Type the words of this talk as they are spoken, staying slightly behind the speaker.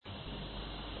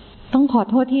ต้องขอ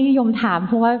โทษที่โยมถามเ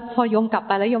พราะว่าพอโยมกลับไ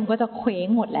ปแล้วโยมก็จะเคว้ง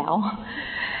หมดแล้ว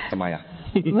ทำไมอ่ะ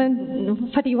มัน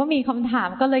พอดีว่ามีคำถาม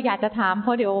ก็เลยอยากจะถามเพร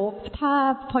าะเดี๋ยวถ้า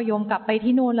พอโยมกลับไป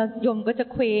ที่โน่นแล้วโยมก็จะ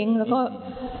เคว้งแล้วก็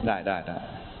ได้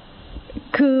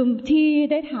คือที่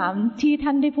ได้ถามที่ท่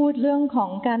านได้พูดเรื่องของ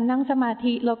การนั่งสมา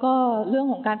ธิแล้วก็เรื่อง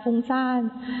ของการฟุ้งซ่าน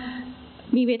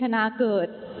มีเวทนาเกิด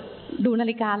ดูนา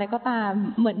ฬิกาอะไรก็ตาม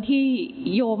เหมือนที่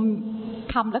โยม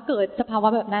ทำแล้วเกิดสภาวะ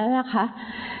แบบนั้นนะคะ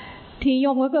ที่โย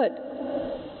มก็เกิด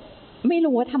ไม่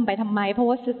รู้ว่าทำไปทำไมเพราะ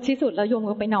ว่าที่สุดแล้วโยม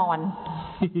ก็ไปนอน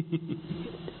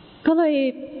ก็เลย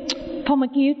พอเมื่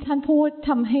อกี้ท่านพูด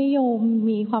ทำให้โยม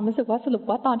มีความรู้สึกว่าสรุป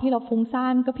ว่าตอนที่เราฟุ้งซ่า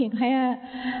นก็เพียงแค่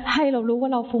ให้เรารู้ว่า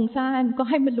เราฟุ้งซ่านก็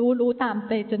ให้มันรู้ตามไ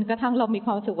ปจนกระทั่งเรามีคว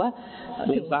ามรู้สึกว่า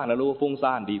ฟุ้งซ่านแล้วรู้ว่าฟุ้ง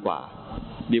ซ่านดีกว่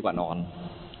านอน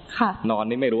ค่ะนอน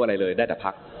นี่ไม่รู้อะไรเลยได้แต่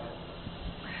พัก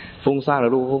ฟุ้งซ่านแล้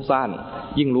วรู้ฟุ้งซ่าน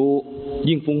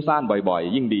ยิ่งฟุ้งซ่านบ่อย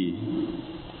ๆยิ่งดี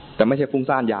แต่ไม่ใช่ฟุ้ง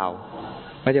ซ่านยาว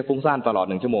ไม่ใช่ฟุ้งซ่านตลอด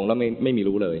1 ชั่วโมงแล้วไม่มี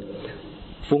รู้เลย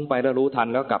ฟุ้งไปแล้วรู้ทัน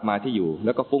แล้วกลับมาที่อยู่แ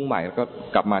ล้วก็ฟุ้งใหม่แล้วก็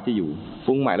กลับมาที่อยู่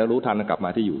ฟุ้งใหม่แล้วรู้ทันแล้วกลับมา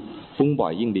ที่อยู่ฟุ้งบ่อ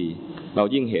ยยิ่งดีเรา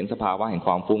ยิ่งเห็นสภาวะแห่งค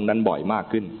วามฟุ้งนั้นบ่อยมาก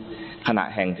ขึ้นขณะ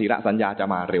แห่งทีละสัญญาจะ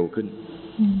มาเร็วขึ้น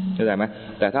เข้าใจไหม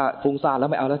แต่ถ้าฟุ้งซ่านแล้ว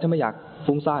ไม่เอาแล้วฉันไม่อยาก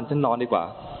ฟุ้งซ่านฉันนอนดีกว่า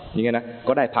อย่างเงี้ยนะ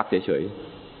ก็ได้พักเฉย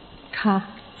ๆค่ะ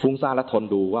ฟุ้งซ่านแล้วทน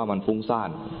ดูว่ามันฟุ้งซ่าน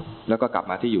แล้วก็กลับ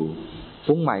มาที่อยู่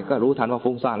ฟุ้งใหม่ก็รู้ทันว่า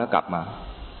ฟุ้งซ่านแล้วกลับมา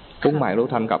ฟุ้งใหม่รู้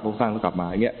ทันกับฟุ้งซ่านแล้วกลับมา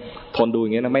อย่างเงี้ยทนดูอย่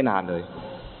างเงี้ยนะไม่นานเลย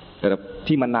แต่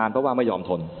ที่มันนานเพราะว่าไม่ยอม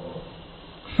ทน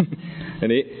อั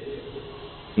นนี้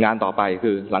งานต่อไป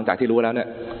คือหลังจากที่รู้แล้วเนี่ย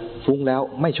ฟุ้งแล้ว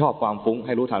ไม่ชอบความฟุ้งใ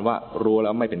ห้รู้ทันว่ารู้แล้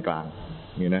วไม่เป็นกลาง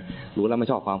นี่นะรู้แล้วไม่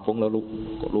ชอบความฟุ้งแล้ว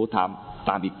รู้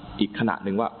ตามอีกขณะห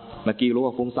นึ่งว่าเมื่อกี้รู้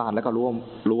ว่าฟุ้งซ่านแล้วก็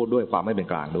รู้ด้วยความไม่เป็น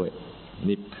กลางด้วย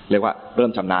นี่เรียกว่าเริ่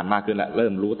มชำนาญมากขึ้นแล้วเริ่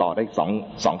มรู้ต่อได้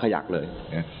สองขยักเลย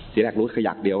ทีแรกรู้ข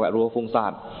ยักเดียวว่ารู้ว่าฟุ้งซ่า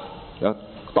นแล้ว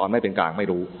ตอนไม่เป็นกลางไม่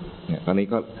รู้เนี่ยตอนนี้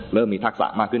ก็เริ่มมีทักษะ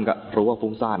มากขึ้นก็รู้ว่า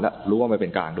ฟุ้งซ่านแล้วรู้ว่าไม่เป็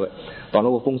นกลางด้วยตอน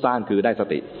รู้ว่าฟุ้งซ่านคือได้ส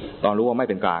ติตอนรู้ว่าไม่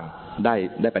เป็นกลางไ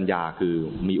ด้ปัญญาคือ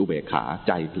มีอุเบกขาใ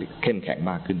จเข้มแข็ง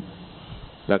มากขึ้น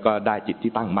แล้วก็ได้จิต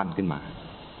ที่ตั้งมั่นขึ้นมา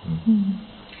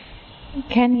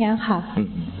แค่นี้ค่ะ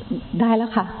ได้แล้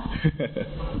วค่ะ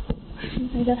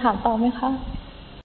จะถามต่อไหมคะ